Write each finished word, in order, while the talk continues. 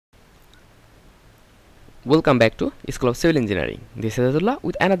Welcome back to School of Civil Engineering. This is Hedaetullah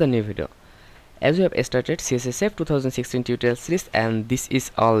with another new video. As we have started CSSF 2016 tutorial series, and this is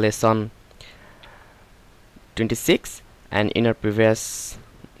our lesson 26, and in our previous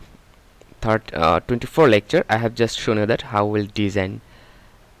 24 lecture I have just shown you that how we'll design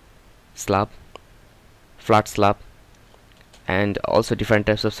slab, flat slab, and also different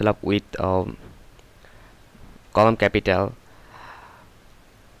types of slab with column capital.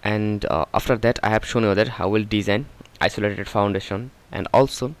 And after that I have shown you that how we'll design isolated foundation, and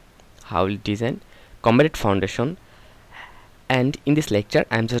also how we'll design composite foundation. And in this lecture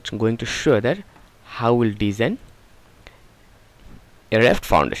I'm just going to show that how we'll design a raft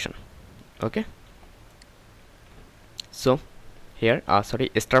foundation. Okay, so here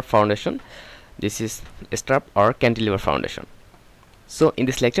strap foundation. This is strap or cantilever foundation. So in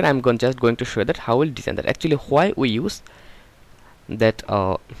this lecture I'm just going to show that how we'll design that. Actually, why we use that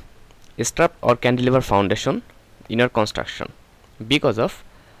strap or cantilever foundation in our construction? Because of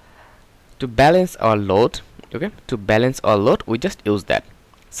to balance our load. Okay, to balance our load we just use that.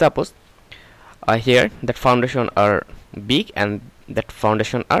 Suppose here that foundation are big and that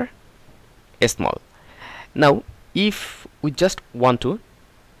foundation are small. Now if we just want to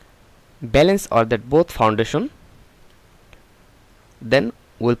balance or that both foundation, then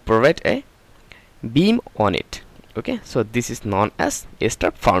we'll provide a beam on it. Okay, so this is known as a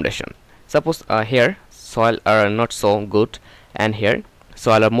strap foundation. Suppose here soil are not so good and here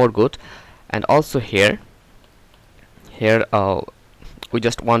soil are more good, and also here we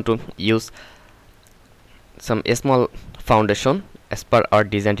just want to use some small foundation as per our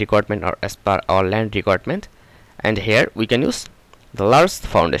design requirement or as per our land requirement, and here we can use the large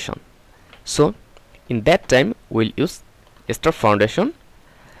foundation. So in that time we'll use a strap foundation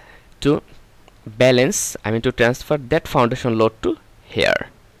to balance, to transfer that foundation load to here.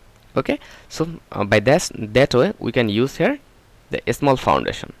 Okay, so by that way we can use here the small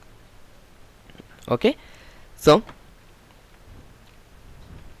foundation. Okay, so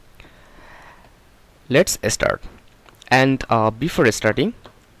let's start. And before starting,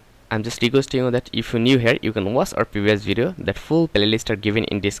 I'm just requesting you that if you're new here, you can watch our previous video. That full playlist are given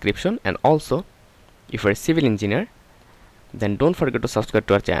in description. And also if you're a civil engineer, then don't forget to subscribe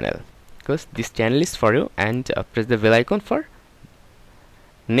to our channel, because this channel is for you, and press the bell icon for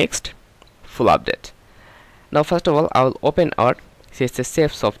next full update. Now first of all I will open our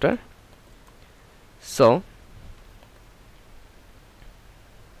CSS software. So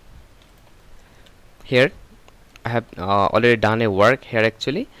here I have already done a work here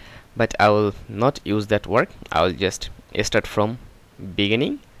actually, but I will not use that work. I will just start from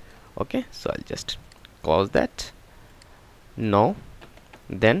beginning. Okay, so I'll just close that. No,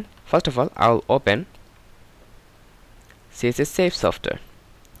 then first of all I will open CSS software.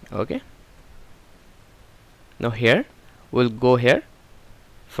 Okay, now here we'll go here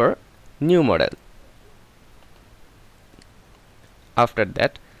for new model. After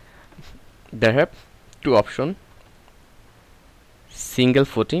that there have two options, single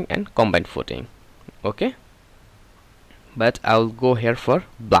footing and combined footing. Okay, but I will go here for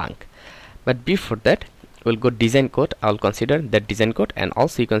blank. But before that we'll go design code. I'll consider that design code, and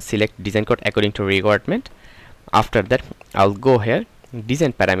also you can select design code according to requirement. After that I'll go here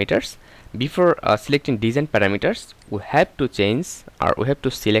design parameters. Before selecting design parameters, we have to change or we have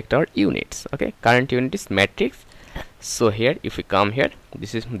to select our units. Okay, current unit is matrix. So here if we come here,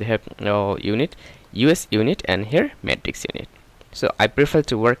 this is they have unit, US unit, and here matrix unit. So I prefer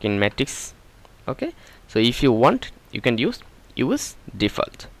to work in matrix. Okay, so if you want you can use US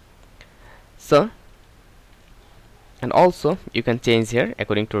default. So and also you can change here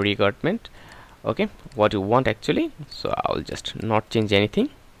according to requirement. Okay, what you want actually. So I will just not change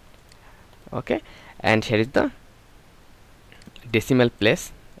anything. Okay, and here is the decimal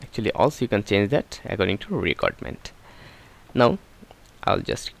place. Actually also you can change that according to requirement. Now I'll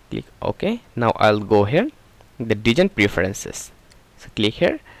just click OK. Now I'll go here the design preferences. So click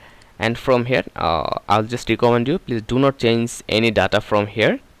here, and from here I'll just recommend you, please do not change any data from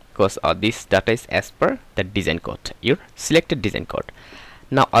here, because this data is as per the design code, your selected design code.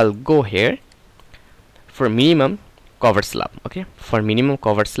 Now I'll go here for minimum cover slab. Okay, for minimum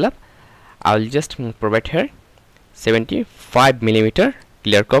cover slab I'll just provide here 75mm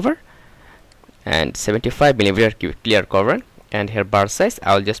clear cover and 75mm clear cover, and here bar size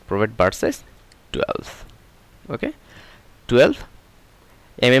I'll just provide bar size 12. Okay, 12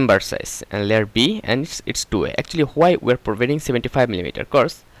 bar size, and layer B, and it's 2A. Actually why we're providing 75mm,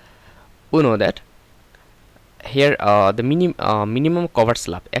 because we know that here the minimum cover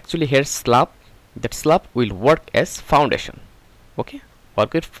slab, actually here slab, that slab will work as foundation. Okay,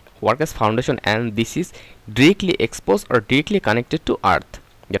 work as foundation, and this is directly exposed or directly connected to earth.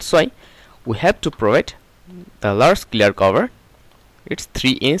 That's why we have to provide the large clear cover. It's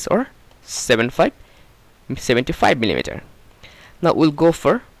 3 inch or 75 millimeter. Now we'll go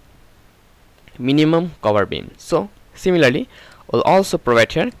for minimum cover beam. So similarly we'll also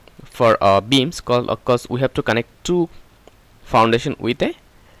provide here for beams, because we have to connect two foundation with a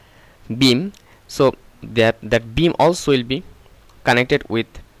beam, so that beam also will be connected with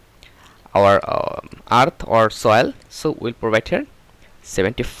our earth or soil. So we'll provide here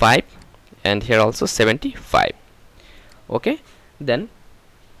 75 and here also 75. Okay, then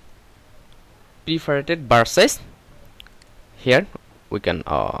perforated bar size. Here we can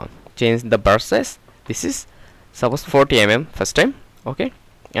change the bar size. This is suppose 40 mm first time. Okay,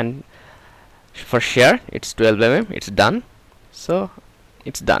 and for shear it's 12 mm. It's done. So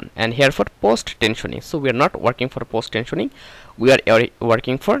it's done. And here for post tensioning, so we are not working for post tensioning, we are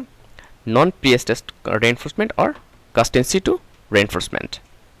working for non-pre-stressed reinforcement or cast in situ reinforcement,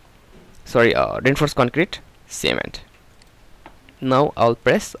 sorry, reinforced concrete cement. Now I'll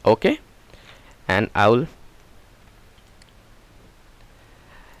press OK, and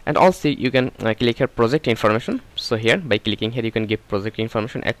also you can click here project information. So here by clicking here you can give project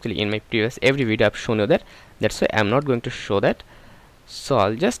information. Actually in my previous every video I've shown you that. That's why I'm not going to show that. So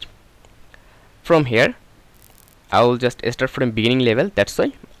I'll just from here I will just start from beginning level. That's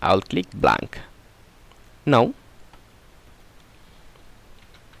why I'll click blank. Now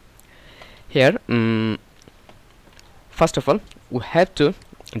here first of all we have to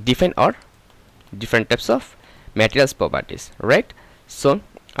define our different types of materials properties, right? So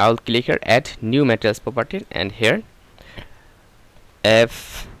I'll click here add new materials property, and here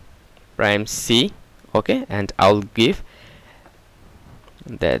F prime C. Okay, and I'll give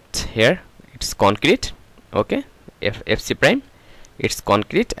that here it's concrete. Okay, FC prime it's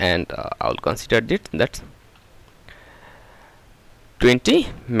concrete, and I'll consider it that's 20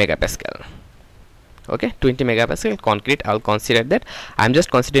 megapascal. Okay, 20 megapascal concrete. I'll consider that. I'm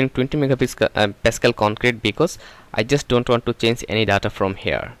just considering 20 megapascal Pascal concrete because I just don't want to change any data from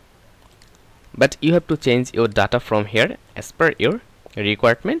here, but you have to change your data from here as per your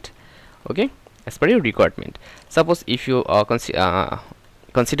requirement. Okay, as per your requirement. Suppose if you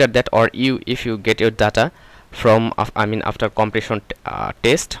consider that, or if you get your data from after compression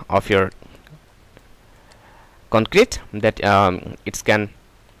test of your concrete that it can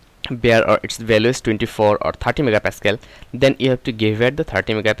bear or its value is 24 or 30 megapascal, then you have to give here the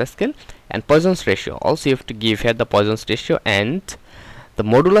 30 megapascal, and Poisson's ratio also you have to give here the Poisson's ratio and the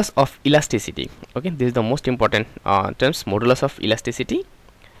modulus of elasticity. Okay, this is the most important terms, modulus of elasticity,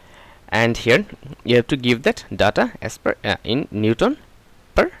 and here you have to give that data as per in Newton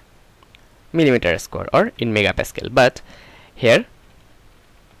per millimeter square or in megapascal. But here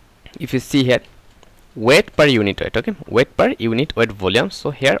if you see here weight per unit weight, okay, weight per unit weight volume.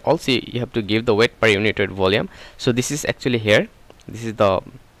 So here also you have to give the weight per unit weight volume. So this is actually here, this is the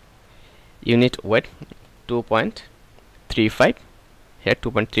unit weight 2.35, here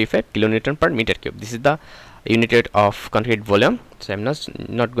 2.35 kilonewton per meter cube. This is the unit weight of concrete volume, so I'm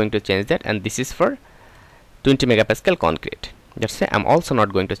not going to change that. And this is for 20 megapascal concrete. That's why I'm also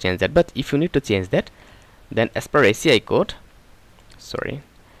not going to change that. But if you need to change that, then as per ACI code, sorry,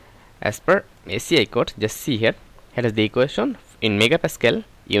 as per ACI code, just see here, here is the equation in megapascal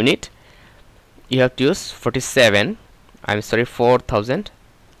unit. You have to use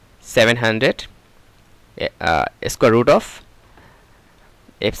 4,700 square root of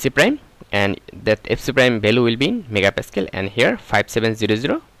FC prime, and that FC prime value will be in megapascal, and here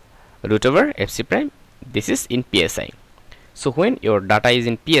 5700 root over FC prime, this is in PSI. So when your data is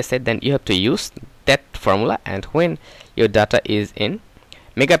in PSI, then you have to use that formula, and when your data is in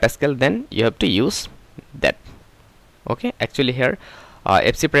megapascal, then you have to use that. Okay, actually here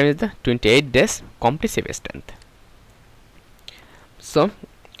FC prime is the 28 days compressive strength. So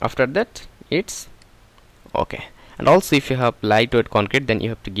after that it's okay. And also if you have lightweight concrete, then you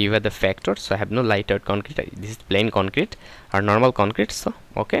have to give her the factor. So I have no lightweight concrete, this is plain concrete or normal concrete. So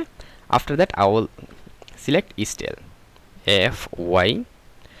okay, after that I will select steel FY,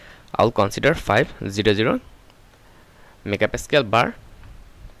 I'll consider 500 megapascal bar.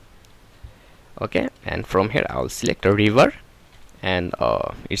 Okay, and from here I'll select a river, and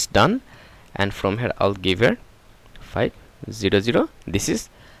it's done. And from here I'll give her 500. This is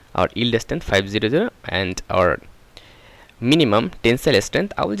our yield strength 500, and our minimum tensile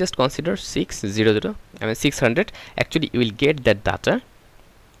strength I will just consider 600. 600. Actually you will get that data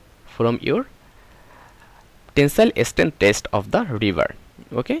from your tensile strength test of the river.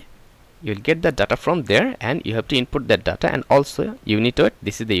 Okay, you'll get the data from there, and you have to input that data. And also unit weight,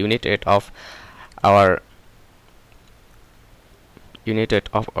 this is the unit weight of our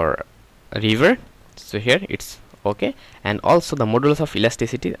river. So here it's okay. And also the modulus of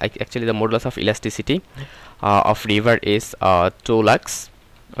elasticity, actually the modulus of elasticity of river is 2 lakhs,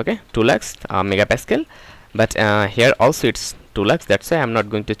 okay, 2 lakhs megapascal, but here also it's 2 lakhs, that's why I'm not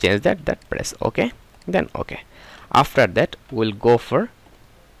going to change that. Press okay, then okay. After that we'll go for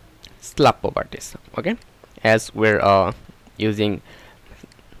slab properties, okay, as we're using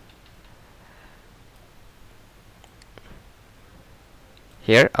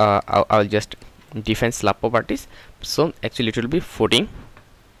here. I'll just define slab properties. So actually it will be footing,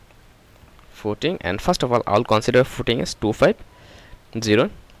 and first of all I'll consider footing as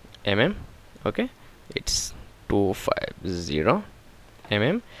 250 mm, okay, it's 250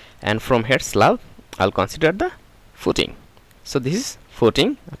 mm, and from here slab I'll consider the footing. So this is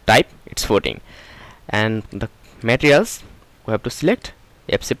footing type, it's footing, and the materials we have to select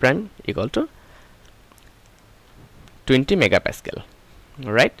FC prime equal to 20 megapascal,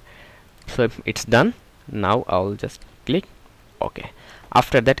 right? So it's done. Now I'll just click OK.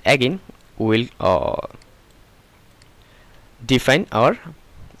 After that again we'll define our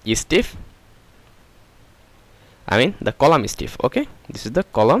stiff, I mean the column stiff, okay, this is the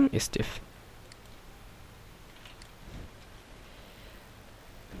column stiff.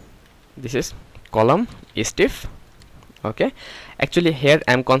 This is column stiff, okay. Actually here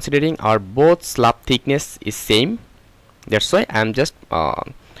I'm considering our both slab thickness is same, that's why I'm just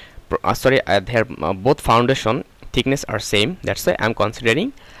here both foundation thickness are same, that's why I'm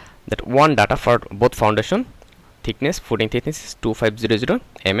considering that one data for both foundation thickness, footing thickness is 2500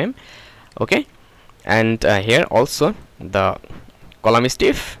 mm, okay. And here also the column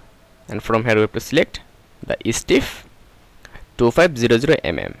stiff, and from here we have to select the stiff 2500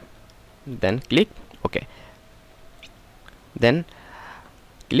 mm, then click OK, then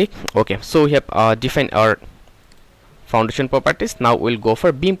click OK. So we have defined our foundation properties. Now we'll go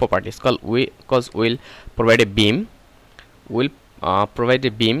for beam properties, because we'll provide a beam,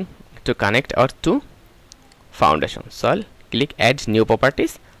 to connect our two foundations. So I'll click add new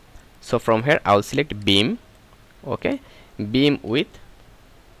properties. So from here I'll select beam, okay, beam with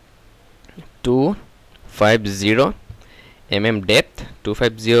 250 mm depth,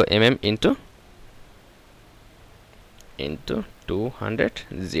 250 mm into 200,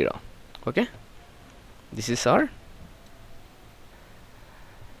 okay. This is our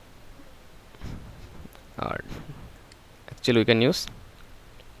actually we can use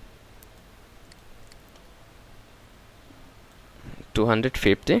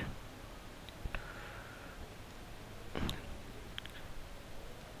 250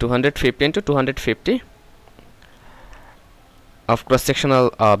 into 250 of cross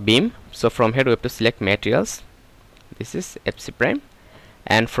sectional beam. So from here we have to select materials, this is FC prime,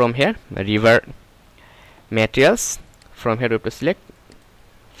 and from here river materials, from here we have to select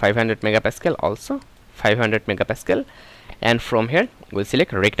 500 megapascal, also 500 megapascal, and from here we'll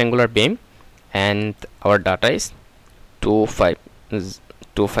select rectangular beam, and our data is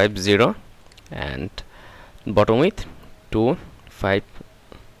 250 and bottom width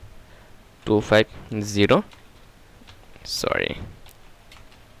 250, sorry,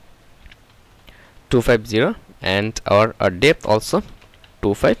 250, and our depth also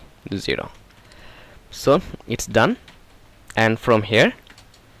 250. So it's done. And from here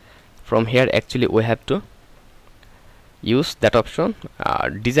actually we have to use that option,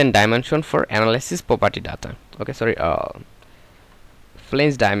 design dimension for analysis property data, okay, sorry,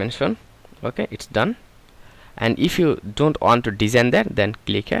 flange dimension, okay, it's done. And if you don't want to design that, then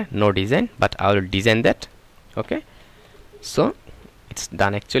click here no design, but I will design that, okay. So it's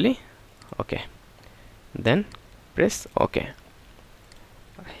done actually, okay, then press OK.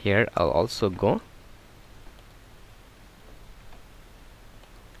 Here I'll also go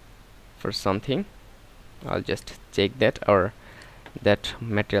for something, I'll just check that or that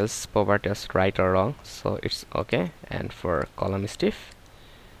materials property is right or wrong, so it's okay. And for column stiff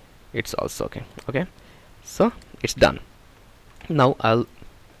it's also okay, okay. So it's done. Now I'll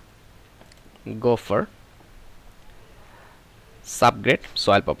go for subgrade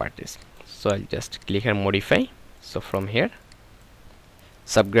soil properties. So I'll just click here modify. So from here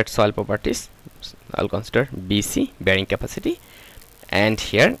subgrade soil properties, I'll consider BC, bearing capacity, and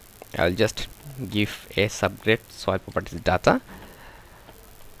here I'll just give a subgrade soil properties data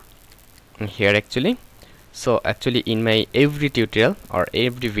here actually. So actually in my every tutorial or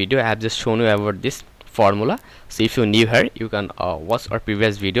every video I have just shown you about this formula. So if you're new here, you can watch our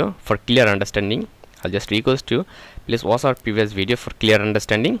previous video for clear understanding I'll just request you please watch our previous video for clear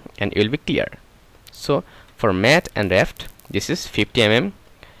understanding and you will be clear. So for mat and raft, this is 50 mm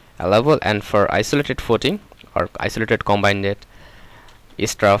level, and for isolated footing or isolated combined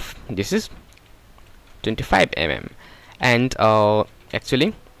trough, this is 25 mm. And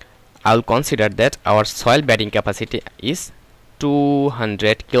actually I'll consider that our soil bedding capacity is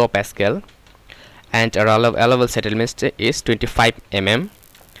 200 kilopascal and our allowable settlement is 25 mm.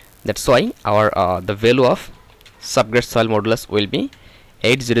 That's why our the value of subgrade soil modulus will be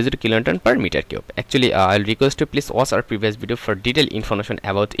 800 kilonewton per meter cube. Actually I'll request you please watch our previous video for detailed information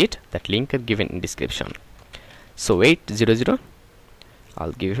about it. That link is given in description. So 800,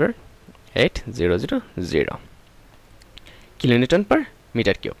 I'll give her 800 kilonewton per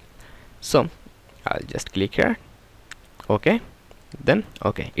meter cube. So I'll just click here, okay, then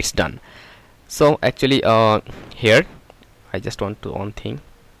okay, it's done. So actually here I just want to one thing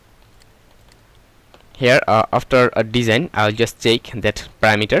here. After a design, I'll just check that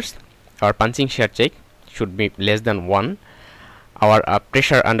parameters, our punching shear check should be less than 1, our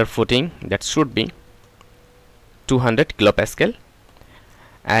pressure under footing that should be 200 kilopascal,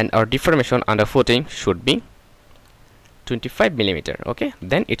 and our deformation under footing should be 25 millimeter. Okay,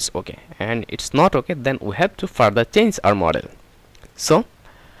 then it's okay, and it's not okay, then we have to further change our model. So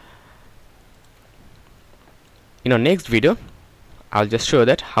in our next video I'll just show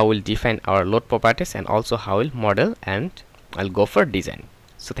that how we'll define our load properties and also how we'll model, and I'll go for design.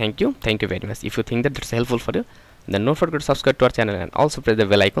 So thank you very much. If you think that that's helpful for you, then don't forget to subscribe to our channel and also press the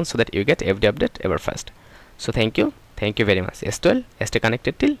bell icon so that you get every update ever first. So thank you very much. Stay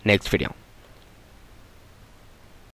connected till next video.